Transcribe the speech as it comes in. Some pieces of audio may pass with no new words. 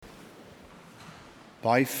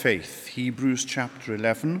by faith. Hebrews chapter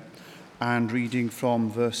 11, and reading from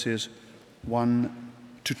verses 1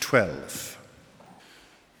 to 12.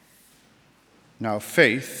 Now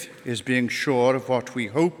faith is being sure of what we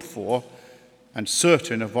hope for and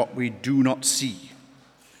certain of what we do not see.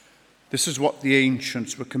 This is what the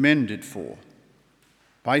ancients were commended for.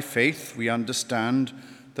 By faith we understand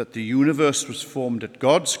that the universe was formed at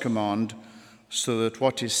God's command, so that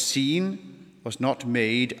what is seen was not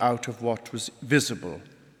made out of what was visible.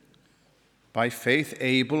 By faith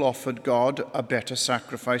Abel offered God a better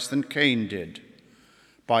sacrifice than Cain did.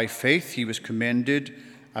 By faith he was commended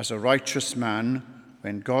as a righteous man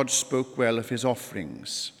when God spoke well of his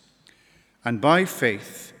offerings. And by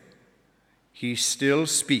faith he still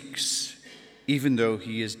speaks, even though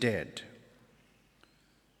he is dead.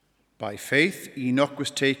 By faith Enoch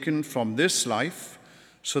was taken from this life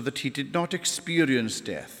so that he did not experience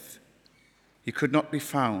death. He could not be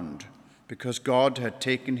found because God had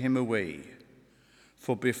taken him away.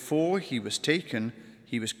 For before he was taken,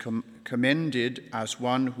 he was commended as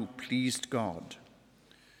one who pleased God.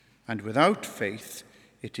 And without faith,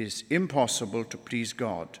 it is impossible to please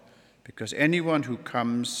God, because anyone who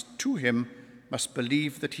comes to him must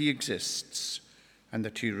believe that he exists and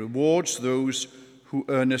that he rewards those who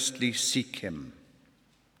earnestly seek him.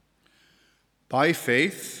 By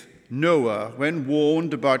faith, Noah, when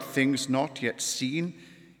warned about things not yet seen,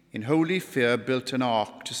 in holy fear built an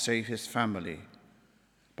ark to save his family.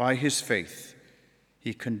 By his faith,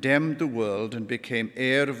 he condemned the world and became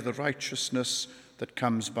heir of the righteousness that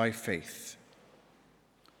comes by faith.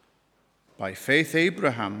 By faith,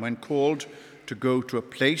 Abraham, when called to go to a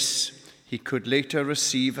place he could later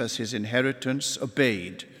receive as his inheritance,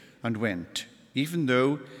 obeyed and went, even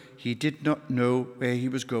though he did not know where he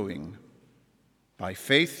was going. By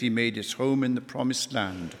faith, he made his home in the promised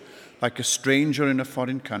land, like a stranger in a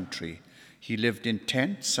foreign country. He lived in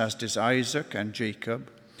tents, as did Isaac and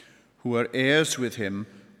Jacob, who were heirs with him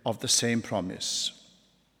of the same promise.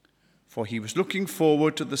 For he was looking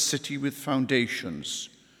forward to the city with foundations,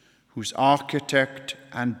 whose architect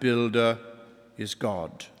and builder is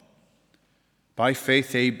God. By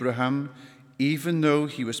faith, Abraham, even though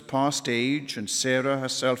he was past age and Sarah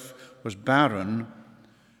herself was barren,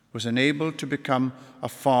 was enabled to become a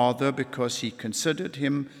father because he considered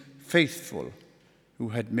him faithful who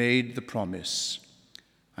had made the promise.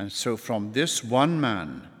 And so from this one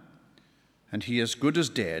man, and he as good as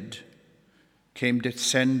dead, came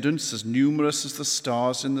descendants as numerous as the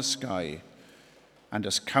stars in the sky and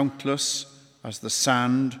as countless as the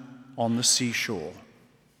sand on the seashore.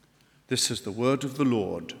 This is the word of the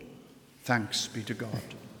Lord. Thanks be to God.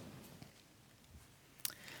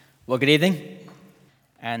 Well, good evening,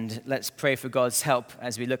 and let's pray for God's help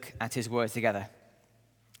as we look at his word together.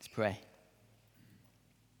 Let's pray.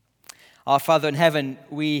 Our Father in heaven,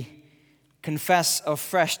 we confess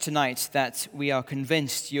afresh tonight that we are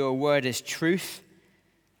convinced your word is truth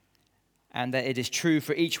and that it is true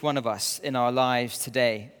for each one of us in our lives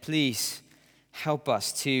today. Please help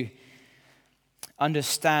us to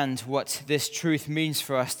understand what this truth means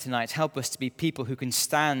for us tonight. Help us to be people who can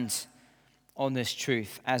stand on this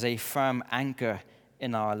truth as a firm anchor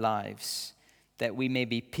in our lives, that we may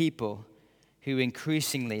be people who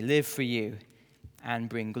increasingly live for you and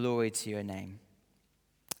bring glory to your name.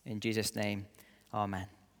 In Jesus' name, amen.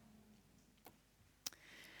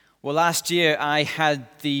 Well, last year I had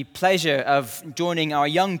the pleasure of joining our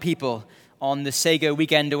young people on the Sego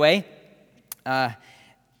Weekend Away.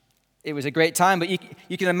 It was a great time, but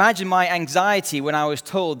you can imagine my anxiety when I was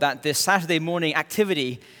told that this Saturday morning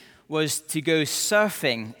activity was to go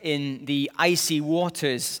surfing in the icy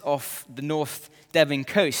waters off the North Devon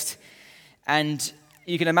coast. And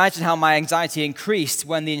you can imagine how my anxiety increased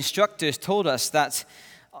when the instructors told us that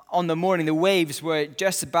on the morning the waves were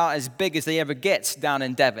just about as big as they ever get down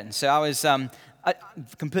in Devon. So I was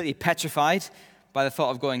completely petrified by the thought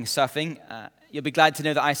of going surfing. You'll be glad to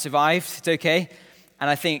know that I survived. It's okay. And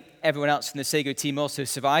I think everyone else in the Sego team also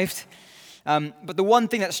survived. But the one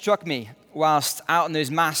thing that struck me whilst out on those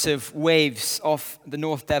massive waves off the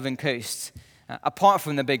North Devon coast, apart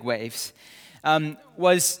from the big waves,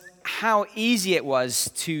 was how easy it was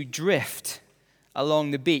to drift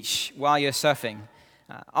along the beach while you're surfing.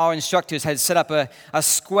 Our instructors had set up a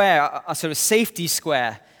square, a sort of safety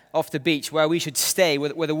square off the beach where we should stay,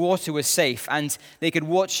 where the water was safe, and they could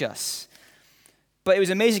watch us. But it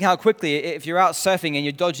was amazing how quickly, if you're out surfing and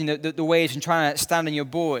you're dodging the waves and trying to stand on your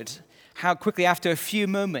board, how quickly after a few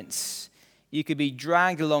moments you could be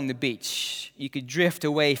dragged along the beach. You could drift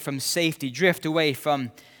away from safety, drift away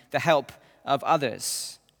from the help of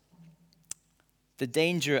others. The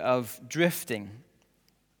danger of drifting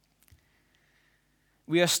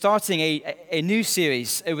We are starting a new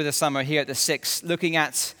series over the summer here at the Six, looking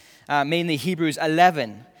at mainly Hebrews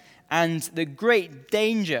 11 and the great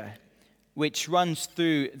danger which runs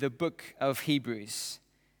through the book of Hebrews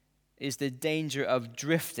is the danger of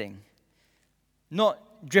drifting.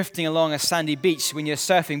 Not drifting along a sandy beach when you're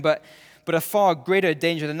surfing, but a far greater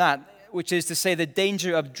danger than that, which is to say the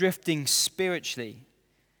danger of drifting spiritually,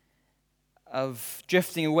 of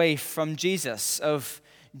drifting away from Jesus, of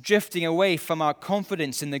drifting away from our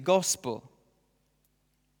confidence in the gospel.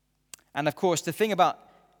 And of course, the thing about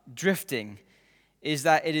drifting is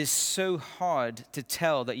that it is so hard to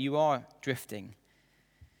tell that you are drifting.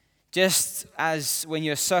 Just as when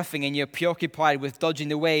you're surfing and you're preoccupied with dodging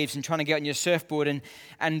the waves and trying to get on your surfboard,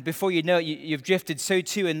 and before you know it, you've drifted, so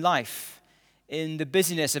too in life, in the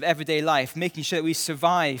busyness of everyday life, making sure that we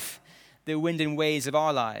survive the wind and waves of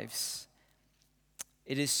our lives.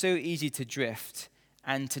 It is so easy to drift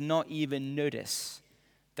and to not even notice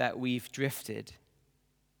that we've drifted.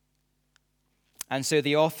 And so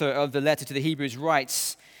the author of the letter to the Hebrews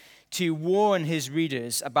writes to warn his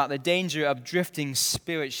readers about the danger of drifting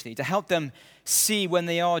spiritually, to help them see when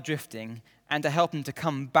they are drifting, and to help them to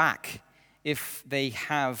come back if they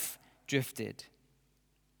have drifted.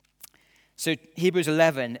 So Hebrews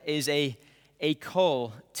 11 is a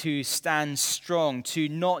call to stand strong, to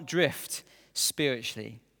not drift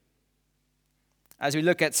spiritually. As we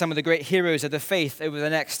look at some of the great heroes of the faith over the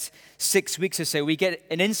next 6 weeks or so, we get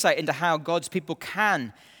an insight into how God's people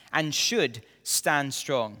can and should stand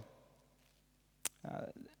strong.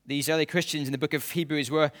 These early Christians in the book of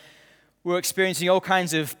Hebrews were experiencing all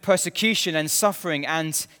kinds of persecution and suffering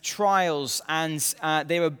and trials, and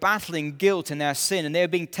they were battling guilt in their sin, and they were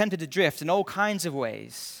being tempted to drift in all kinds of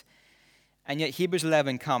ways. And yet Hebrews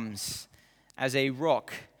 11 comes as a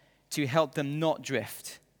rock to help them not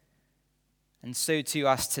drift. And so to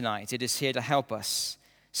us tonight, it is here to help us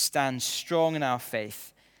stand strong in our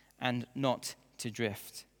faith and not to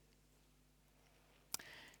drift.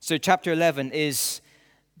 So chapter 11 is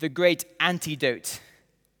the great antidote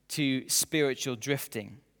to spiritual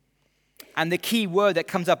drifting. And the key word that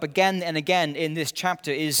comes up again and again in this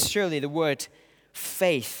chapter is surely the word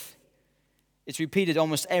faith. It's repeated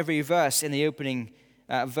almost every verse in the opening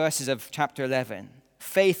verses of chapter 11.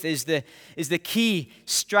 Faith is the key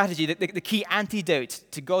strategy, the key antidote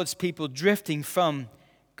to God's people drifting from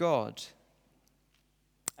God.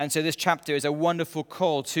 And so this chapter is a wonderful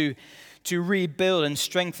call to rebuild and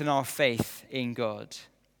strengthen our faith in God.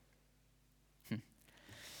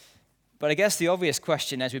 But I guess the obvious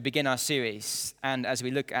question as we begin our series and as we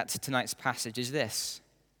look at tonight's passage is this: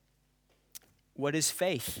 what is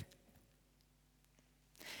faith?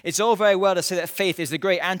 It's all very well to say that faith is the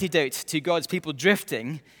great antidote to God's people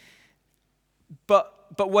drifting, but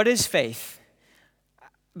what is faith?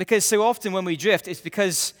 Because so often when we drift, it's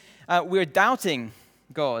because we're doubting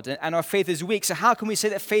God and our faith is weak. So how can we say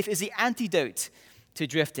that faith is the antidote to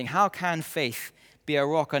drifting? How can faith be a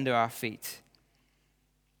rock under our feet?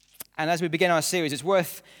 And as we begin our series, it's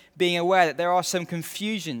worth being aware that there are some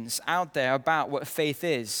confusions out there about what faith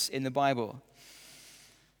is in the Bible.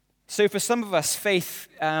 So for some of us, faith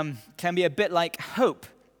can be a bit like hope.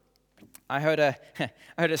 I heard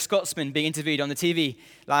a Scotsman being interviewed on the TV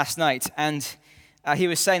last night, and he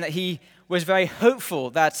was saying that he was very hopeful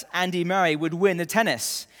that Andy Murray would win the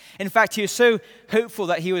tennis. In fact, he was so hopeful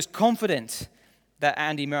that he was confident that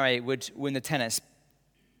Andy Murray would win the tennis.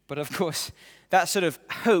 But of course, that sort of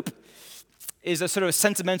hope is a sort of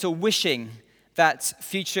sentimental wishing that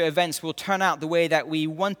future events will turn out the way that we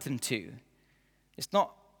want them to. It's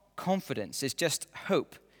not confidence, it's just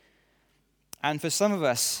hope. And for some of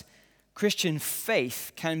us, Christian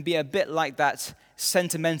faith can be a bit like that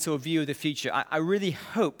sentimental view of the future. I really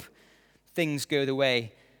hope things go the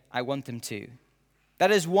way I want them to.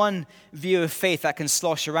 That is one view of faith that can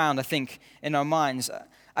slosh around, I think, in our minds.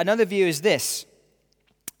 Another view is this.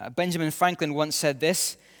 Benjamin Franklin once said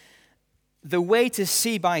this: the way to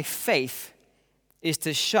see by faith is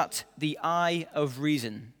to shut the eye of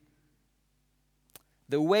reason.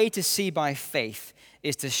 The way to see by faith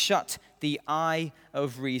is to shut the eye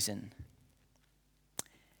of reason.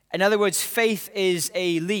 In other words, faith is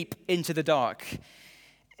a leap into the dark.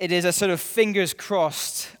 It is a sort of fingers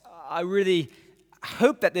crossed. I really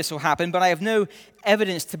hope that this will happen, but I have no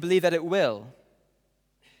evidence to believe that it will.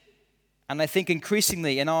 And I think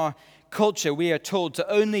increasingly in our culture, we are told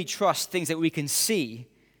to only trust things that we can see.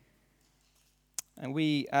 And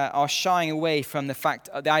we are shying away from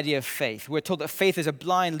the idea of faith. We're told that faith is a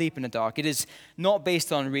blind leap in the dark. It is not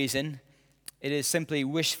based on reason. It is simply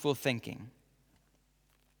wishful thinking.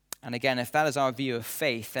 And again, if that is our view of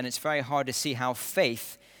faith, then it's very hard to see how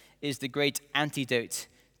faith is the great antidote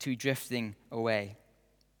to drifting away.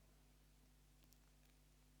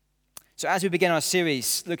 So as we begin our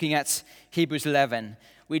series looking at Hebrews 11,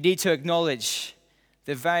 we need to acknowledge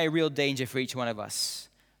the very real danger for each one of us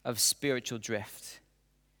of spiritual drift.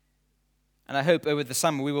 And I hope over the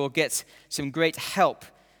summer we will get some great help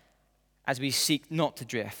as we seek not to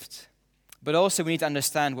drift. But also we need to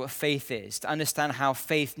understand what faith is, to understand how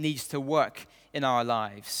faith needs to work in our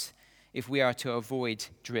lives if we are to avoid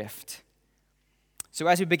drift. So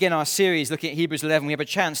as we begin our series looking at Hebrews 11, we have a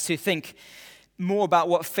chance to think more about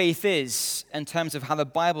what faith is in terms of how the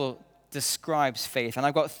Bible describes faith. And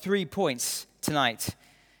I've got 3 points tonight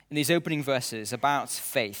in these opening verses about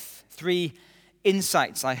faith. 3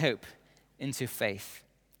 insights, I hope, into faith.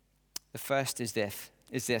 The first is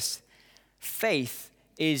this. Faith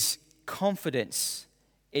is confidence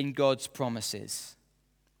in God's promises.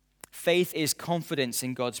 Faith is confidence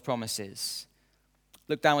in God's promises.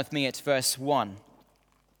 Look down with me at verse 1.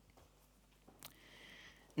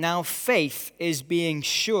 Now faith is being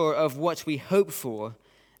sure of what we hope for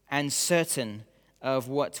and certain of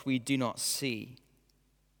what we do not see.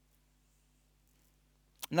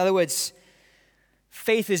 In other words,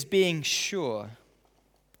 faith is being sure.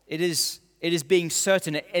 It is being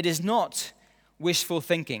certain. It is not wishful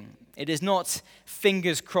thinking. It is not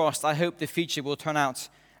fingers crossed, I hope the future will turn out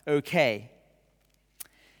okay.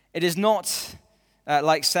 It is not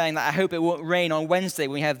like saying that I hope it won't rain on Wednesday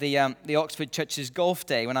when we have the Oxford Church's golf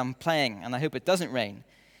day when I'm playing, and I hope it doesn't rain.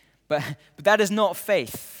 But that is not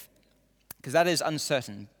faith, because that is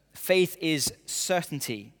uncertain. Faith is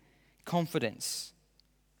certainty, confidence.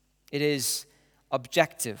 It is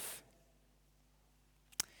objective.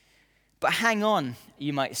 But hang on,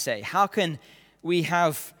 you might say. How can we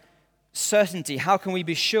have certainty? How can we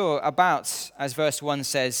be sure about, as verse 1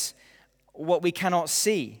 says, what we cannot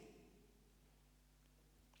see?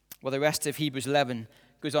 Well, the rest of Hebrews 11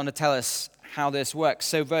 goes on to tell us how this works.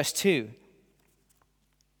 So verse 2.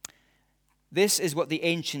 This is what the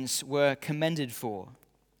ancients were commended for.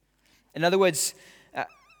 In other words,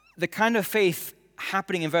 the kind of faith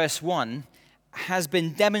happening in verse 1 has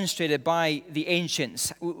been demonstrated by the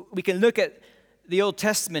ancients. We can look at the Old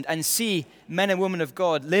Testament and see men and women of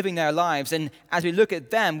God living their lives, and as we look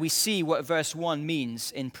at them, we see what verse 1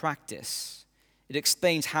 means in practice. It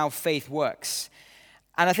explains how faith works.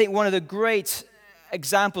 And I think one of the great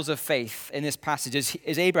examples of faith in this passage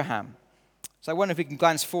is Abraham. So I wonder if we can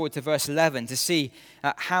glance forward to verse 11 to see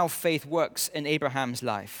how faith works in Abraham's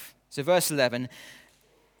life. So verse 11,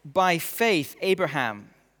 by faith Abraham,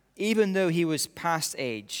 even though he was past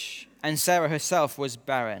age and Sarah herself was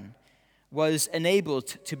barren, was enabled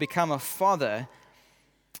to become a father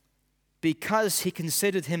because he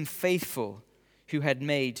considered him faithful who had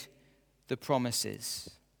made the promises.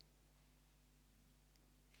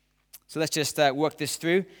 So let's just work this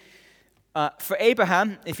through. For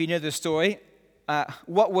Abraham, if you know the story,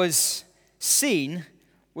 what was seen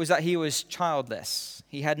was that he was childless.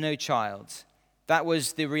 He had no child. That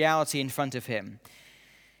was the reality in front of him.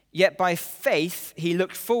 Yet by faith, he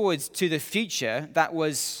looked forward to the future that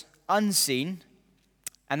was unseen,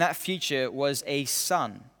 and that future was a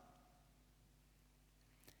son.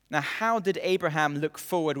 Now, how did Abraham look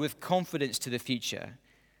forward with confidence to the future?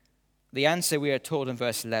 The answer, we are told in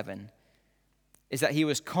verse 11, is that he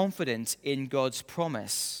was confident in God's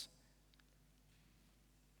promise.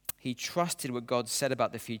 He trusted what God said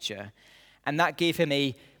about the future, and that gave him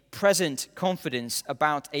a present confidence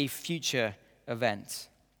about a future event.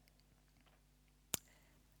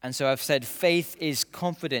 And so I've said faith is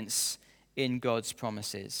confidence in God's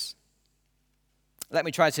promises. Let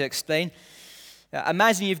me try to explain.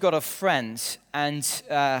 Imagine you've got a friend, and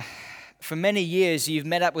for many years you've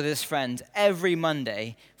met up with this friend every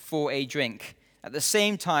Monday for a drink at the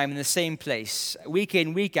same time in the same place, week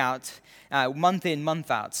in, week out, month in, month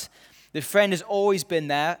out. The friend has always been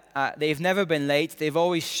there. They've never been late. They've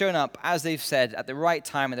always shown up, as they've said, at the right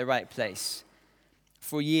time, at the right place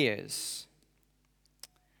for years.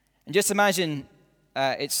 And just imagine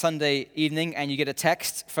it's Sunday evening and you get a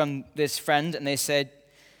text from this friend and they said,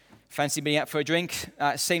 fancy meeting up for a drink,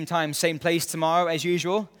 same time, same place tomorrow as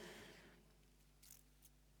usual.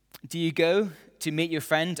 Do you go to meet your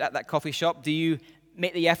friend at that coffee shop? Do you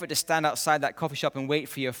make the effort to stand outside that coffee shop and wait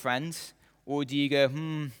for your friend? Or do you go,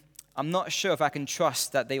 I'm not sure if I can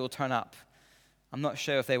trust that they will turn up. I'm not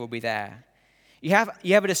sure if they will be there. You have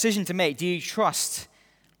a decision to make. Do you trust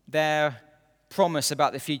their promise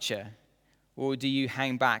about the future? Or do you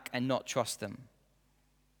hang back and not trust them?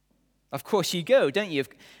 Of course you go, don't you?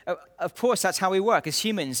 Of course that's how we work as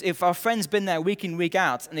humans. If our friend's been there week in, week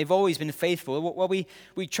out, and they've always been faithful, well,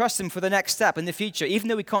 we trust them for the next step in the future, even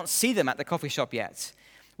though we can't see them at the coffee shop yet.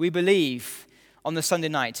 We believe on the Sunday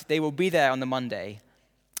night they will be there on the Monday,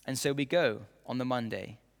 and so we go on the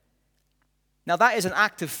Monday. Now that is an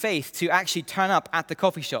act of faith to actually turn up at the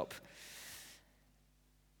coffee shop.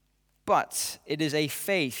 But it is a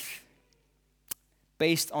faith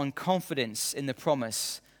based on confidence in the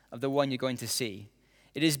promise of the one you're going to see.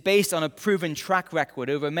 It is based on a proven track record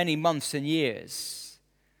over many months and years.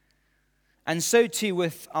 And so too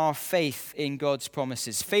with our faith in God's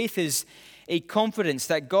promises. Faith is a confidence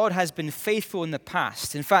that God has been faithful in the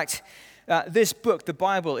past. In fact, this book, the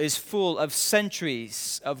Bible, is full of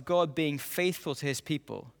centuries of God being faithful to his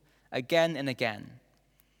people again and again.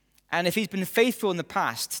 And if he's been faithful in the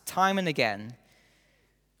past, time and again,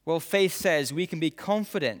 well, faith says we can be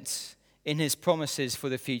confident in his promises for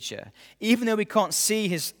the future. Even though we can't see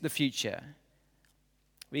the future,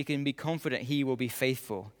 we can be confident he will be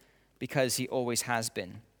faithful because he always has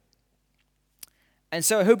been. And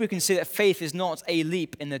so I hope we can see that faith is not a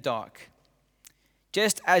leap in the dark.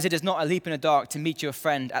 Just as it is not a leap in the dark to meet your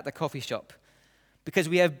friend at the coffee shop, because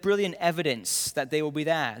we have brilliant evidence that they will be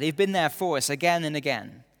there. They've been there for us again and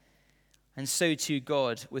again. And so too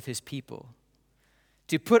God with his people.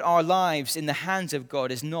 To put our lives in the hands of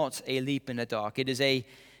God is not a leap in the dark. It is a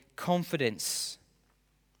confidence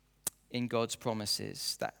in God's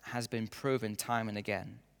promises that has been proven time and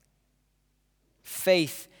again.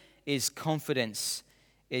 Faith is confidence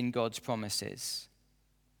in God's promises.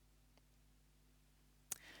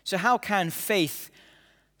 So how can faith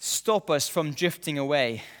stop us from drifting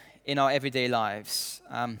away in our everyday lives?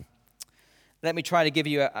 Let me try to give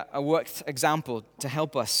you a worked example to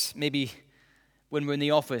help us, maybe when we're in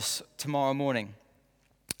the office tomorrow morning.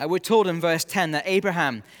 We're told in verse 10 that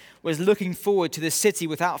Abraham was looking forward to the city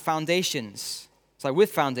without foundations. So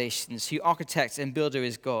with foundations, whose architect and builder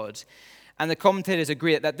is God. And the commentators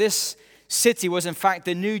agree that this city was in fact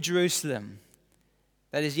the New Jerusalem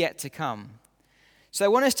that is yet to come. So I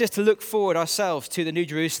want us just to look forward ourselves to the New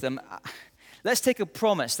Jerusalem. Let's take a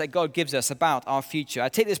promise that God gives us about our future. I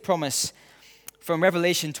take this promise from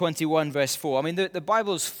Revelation 21, verse 4. I mean, the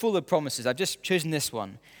Bible is full of promises. I've just chosen this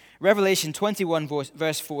one. Revelation 21,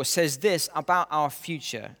 verse 4 says this about our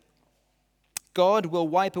future. God will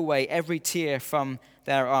wipe away every tear from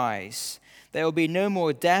their eyes. There will be no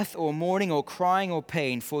more death or mourning or crying or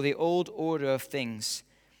pain, for the old order of things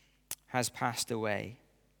has passed away.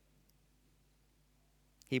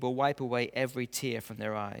 He will wipe away every tear from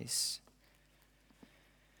their eyes.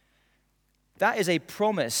 That is a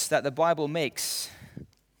promise that the Bible makes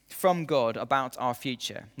from God about our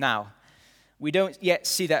future. Now, we don't yet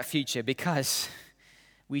see that future because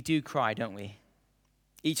we do cry, don't we?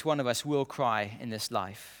 Each one of us will cry in this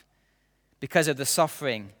life because of the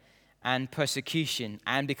suffering and persecution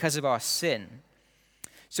and because of our sin.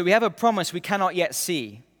 So we have a promise we cannot yet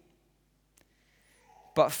see.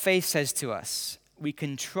 But faith says to us, we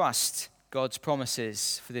can trust God's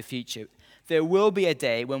promises for the future. There will be a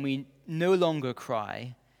day when we no longer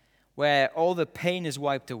cry, where all the pain is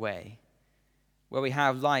wiped away, where we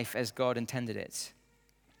have life as God intended it.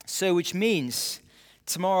 So, which means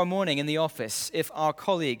tomorrow morning in the office, if our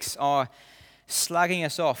colleagues are slagging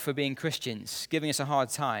us off for being Christians, giving us a hard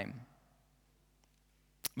time,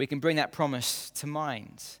 we can bring that promise to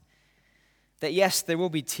mind. That yes, there will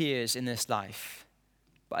be tears in this life,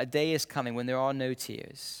 but a day is coming when there are no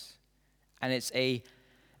tears, and it's a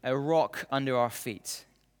rock under our feet.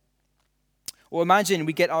 Or imagine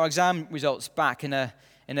we get our exam results back in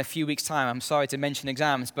a few weeks' time. I'm sorry to mention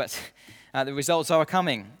exams, but the results are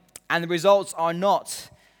coming. And the results are not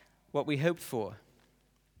what we hoped for.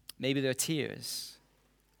 Maybe they're tears.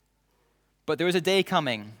 But there is a day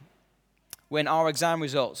coming when our exam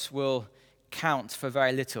results will count for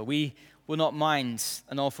very little. We will not mind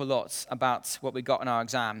an awful lot about what we got in our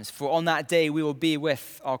exams. For on that day we will be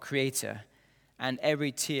with our Creator, and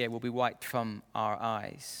every tear will be wiped from our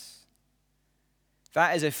eyes.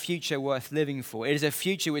 That is a future worth living for. It is a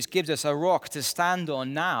future which gives us a rock to stand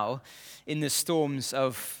on now in the storms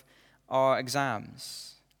of our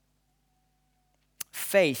exams.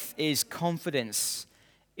 Faith is confidence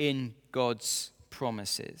in God's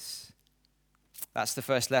promises. That's the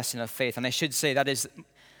first lesson of faith. And I should say that is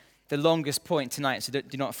the longest point tonight, so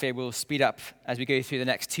do not fear, we'll speed up as we go through the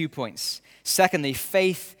next 2 points. Secondly,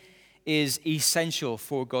 faith is essential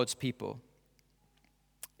for God's people.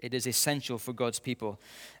 It is essential for God's people.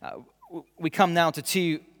 We come now to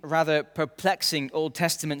two rather perplexing Old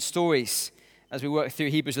Testament stories as we work through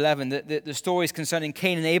Hebrews 11. The stories concerning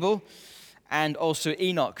Cain and Abel and also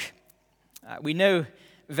Enoch. We know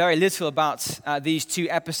very little about these two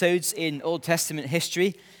episodes in Old Testament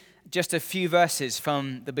history, just a few verses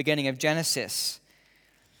from the beginning of Genesis.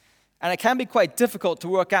 And it can be quite difficult to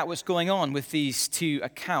work out what's going on with these two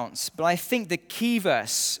accounts. But I think the key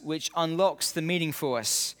verse which unlocks the meaning for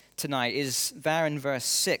us tonight is there in verse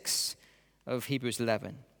 6 of Hebrews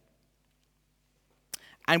 11.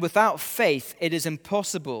 And without faith, it is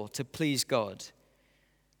impossible to please God,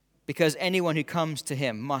 because anyone who comes to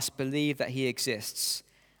him must believe that he exists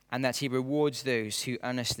and that he rewards those who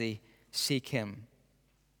earnestly seek him.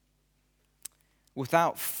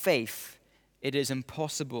 Without faith, it is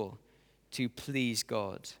impossible to please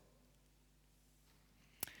God.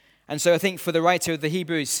 And so I think for the writer of the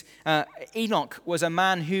Hebrews, Enoch was a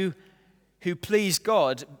man who pleased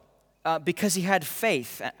God because he had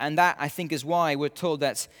faith. And that, I think, is why we're told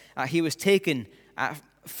that he was taken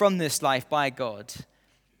from this life by God.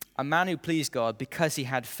 A man who pleased God because he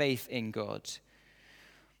had faith in God.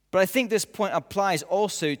 But I think this point applies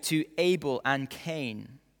also to Abel and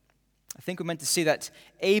Cain. I think we're meant to see that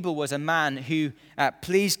Abel was a man who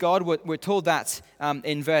pleased God. We're told that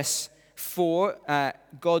in verse 4,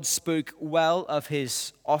 God spoke well of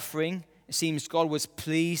his offering. It seems God was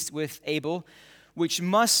pleased with Abel, which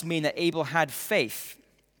must mean that Abel had faith,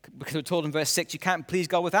 because we're told in verse 6, you can't please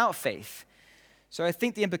God without faith. So I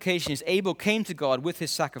think the implication is Abel came to God with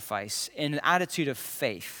his sacrifice in an attitude of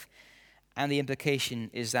faith. And the implication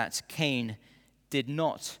is that Cain did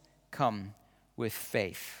not come with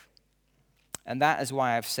faith. And that is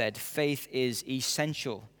why I've said faith is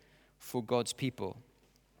essential for God's people.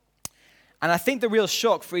 And I think the real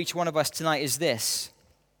shock for each one of us tonight is this.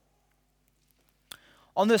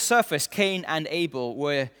 On the surface, Cain and Abel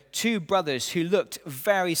were two brothers who looked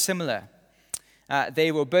very similar.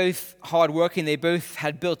 They were both hardworking. They both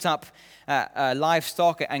had built up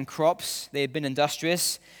livestock and crops. They had been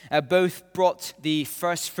industrious. Both brought the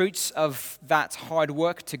first fruits of that hard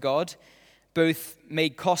work to God. Both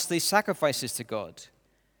made costly sacrifices to God.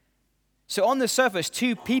 So on the surface,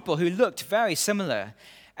 two people who looked very similar,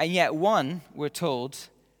 and yet one, we're told,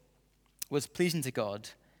 was pleasing to God,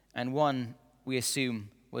 and one, we assume,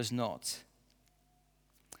 was not.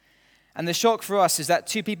 And the shock for us is that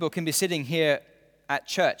two people can be sitting here at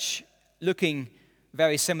church looking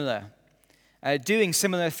very similar, doing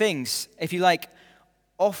similar things, if you like,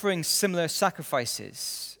 offering similar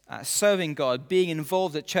sacrifices, serving God, being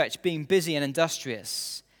involved at church, being busy and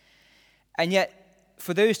industrious. And yet,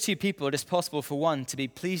 for those two people, it is possible for one to be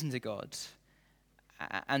pleasing to God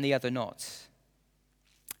and the other not.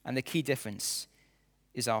 And the key difference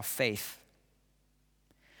is our faith.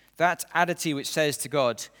 That attitude which says to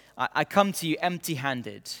God, I come to you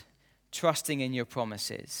empty-handed, trusting in your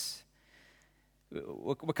promises.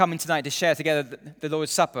 We're coming tonight to share together the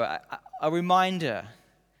Lord's Supper, a reminder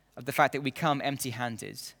of the fact that we come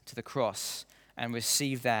empty-handed to the cross and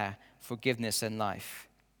receive there forgiveness and life.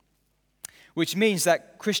 Which means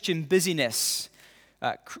that Christian busyness,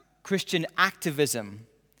 Christian activism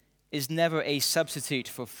is never a substitute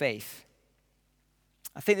for faith.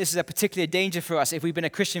 I think this is a particular danger for us if we've been a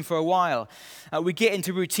Christian for a while. We get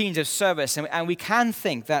into routines of service and we can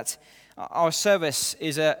think that our service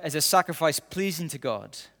is a sacrifice pleasing to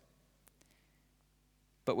God.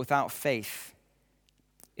 But without faith,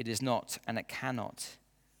 it is not, and it cannot.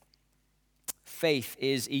 Faith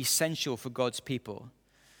is essential for God's people,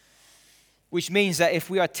 which means that if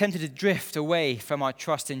we are tempted to drift away from our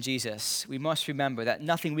trust in Jesus, we must remember that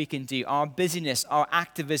nothing we can do, our busyness, our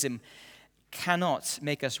activism, cannot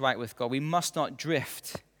make us right with God. We must not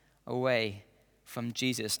drift away from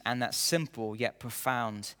Jesus and that simple yet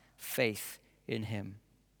profound faith in him.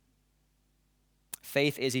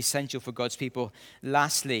 Faith is essential for God's people.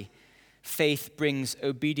 Lastly, faith brings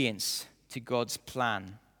obedience to God's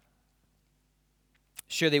plan.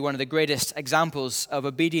 Surely one of the greatest examples of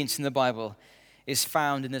obedience in the Bible is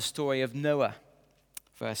found in the story of Noah,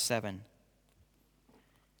 verse 7.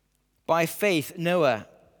 By faith, Noah,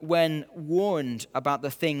 when warned about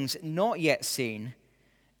the things not yet seen,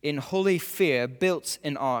 in holy fear built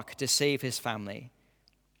an ark to save his family.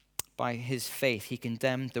 By his faith, he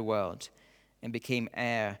condemned the world and became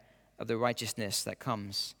heir of the righteousness that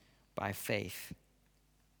comes by faith.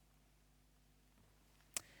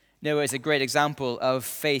 Noah is a great example of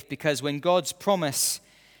faith because when God's promise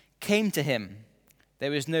came to him,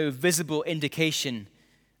 there was no visible indication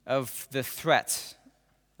of the threat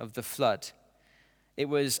of the flood. It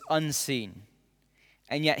was unseen.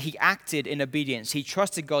 And yet he acted in obedience. He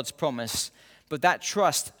trusted God's promise, but that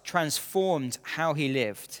trust transformed how he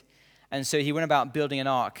lived. And so he went about building an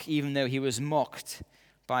ark, even though he was mocked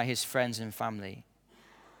by his friends and family.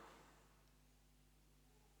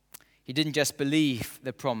 He didn't just believe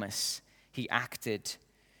the promise, he acted,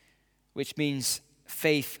 which means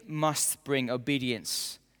faith must bring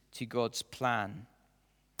obedience to God's plan.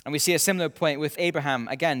 And we see a similar point with Abraham.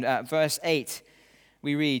 Again, verse 8,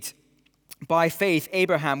 we read, "By faith,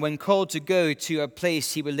 Abraham, when called to go to a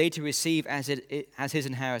place he would later receive as his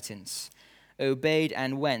inheritance, obeyed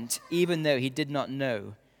and went, even though he did not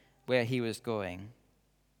know where he was going."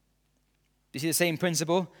 You see the same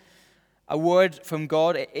principle? A word from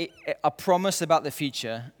God, a promise about the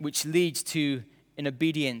future, which leads to an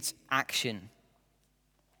obedient action.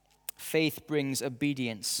 Faith brings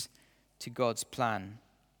obedience to God's plan.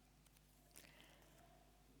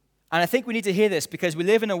 And I think we need to hear this because we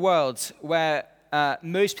live in a world where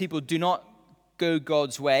most people do not go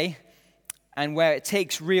God's way, and where it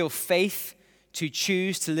takes real faith to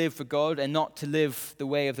choose to live for God and not to live the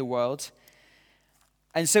way of the world.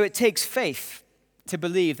 And so it takes faith to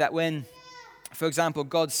believe that when, for example,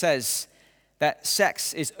 God says that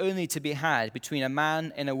sex is only to be had between a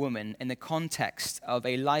man and a woman in the context of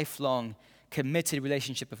a lifelong committed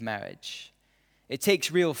relationship of marriage. It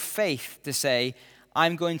takes real faith to say,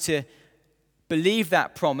 I'm going to believe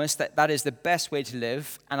that promise, that that is the best way to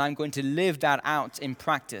live, and I'm going to live that out in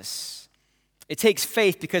practice. It takes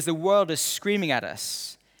faith because the world is screaming at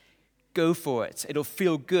us. Go for it. It'll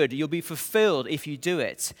feel good. You'll be fulfilled if you do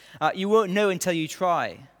it. You won't know until you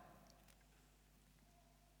try.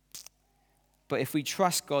 But if we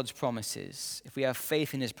trust God's promises, if we have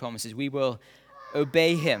faith in his promises, we will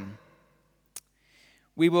obey him.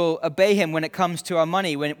 We will obey him when it comes to our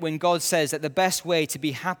money, when God says that the best way to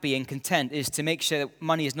be happy and content is to make sure that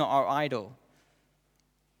money is not our idol.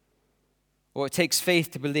 Or it takes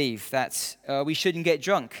faith to believe that we shouldn't get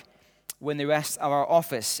drunk when the rest of our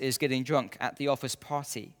office is getting drunk at the office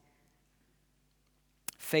party.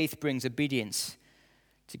 Faith brings obedience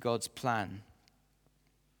to God's plan.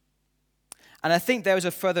 And I think there is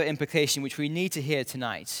a further implication which we need to hear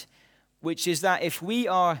tonight, which is that if we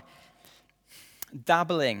are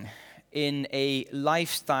dabbling in a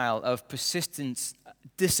lifestyle of persistent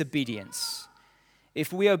disobedience,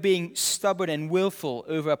 if we are being stubborn and willful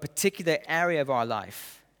over a particular area of our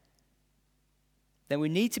life, then we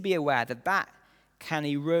need to be aware that that can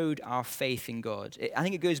erode our faith in God. I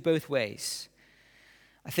think it goes both ways.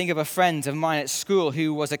 I think of a friend of mine at school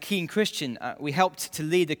who was a keen Christian. We helped to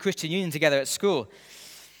lead the Christian Union together at school.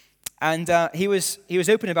 And he was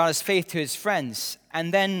open about his faith to his friends.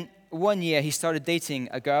 And then one year he started dating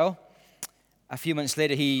a girl. A few months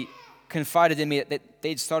later he confided in me that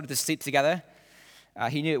they'd started to sleep together.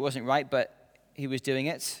 He knew it wasn't right, but he was doing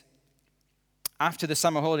it. After the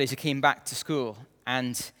summer holidays, he came back to school,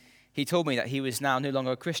 and he told me that he was now no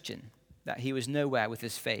longer a Christian, that he was nowhere with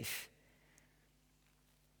his faith.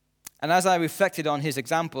 And as I reflected on his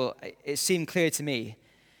example, it seemed clear to me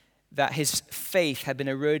that his faith had been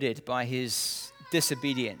eroded by his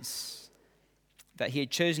disobedience, that he had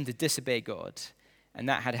chosen to disobey God, and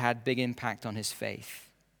that had had big impact on his faith.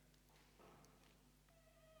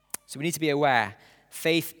 So we need to be aware.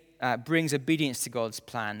 Faith brings obedience to God's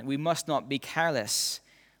plan. We must not be careless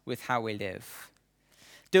with how we live.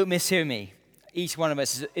 Don't mishear me. Each one of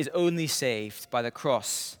us is only saved by the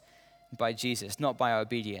cross, by Jesus, not by our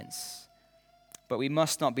obedience. But we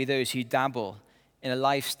must not be those who dabble in a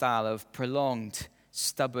lifestyle of prolonged,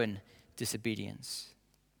 stubborn disobedience.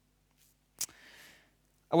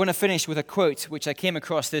 I want to finish with a quote which I came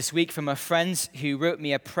across this week from a friend who wrote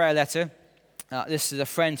me a prayer letter. This is a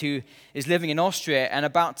friend who is living in Austria and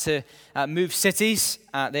about to move cities.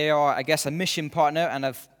 They are, I guess, a mission partner, and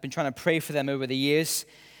I've been trying to pray for them over the years.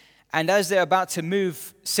 And as they're about to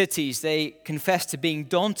move cities, they confess to being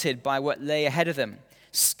daunted by what lay ahead of them,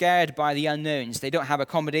 scared by the unknowns. They don't have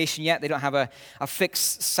accommodation yet. They don't have a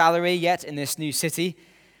fixed salary yet in this new city.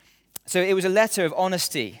 So it was a letter of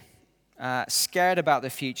honesty, scared about the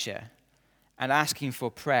future and asking for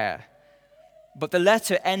prayer. But the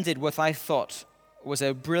letter ended with what I thought was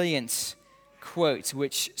a brilliant quote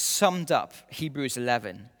which summed up Hebrews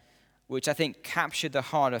 11, which I think captured the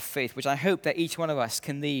heart of faith, which I hope that each one of us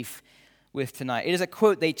can leave with tonight. It is a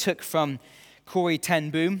quote they took from Corrie ten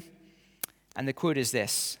Boom, and the quote is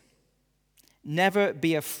this: "Never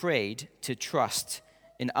be afraid to trust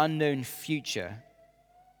an unknown future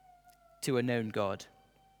to a known God."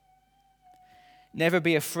 Never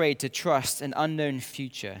be afraid to trust an unknown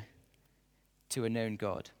future to a known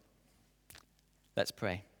God. Let's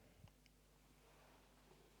pray.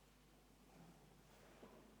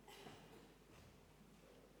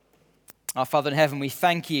 Our Father in heaven, we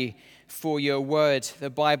thank you for your word, the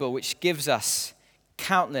Bible, which gives us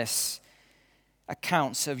countless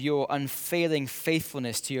accounts of your unfailing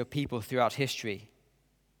faithfulness to your people throughout history.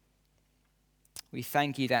 We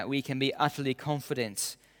thank you that we can be utterly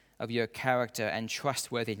confident of your character and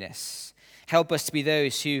trustworthiness. Help us to be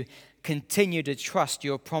those who continue to trust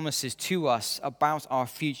your promises to us about our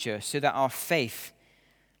future, so that our faith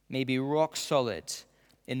may be rock solid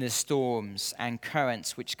in the storms and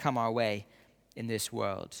currents which come our way in this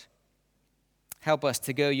world. Help us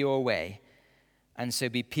to go your way, and so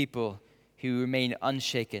be people who remain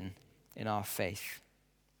unshaken in our faith.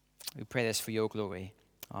 We pray this for your glory.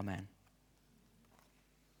 Amen.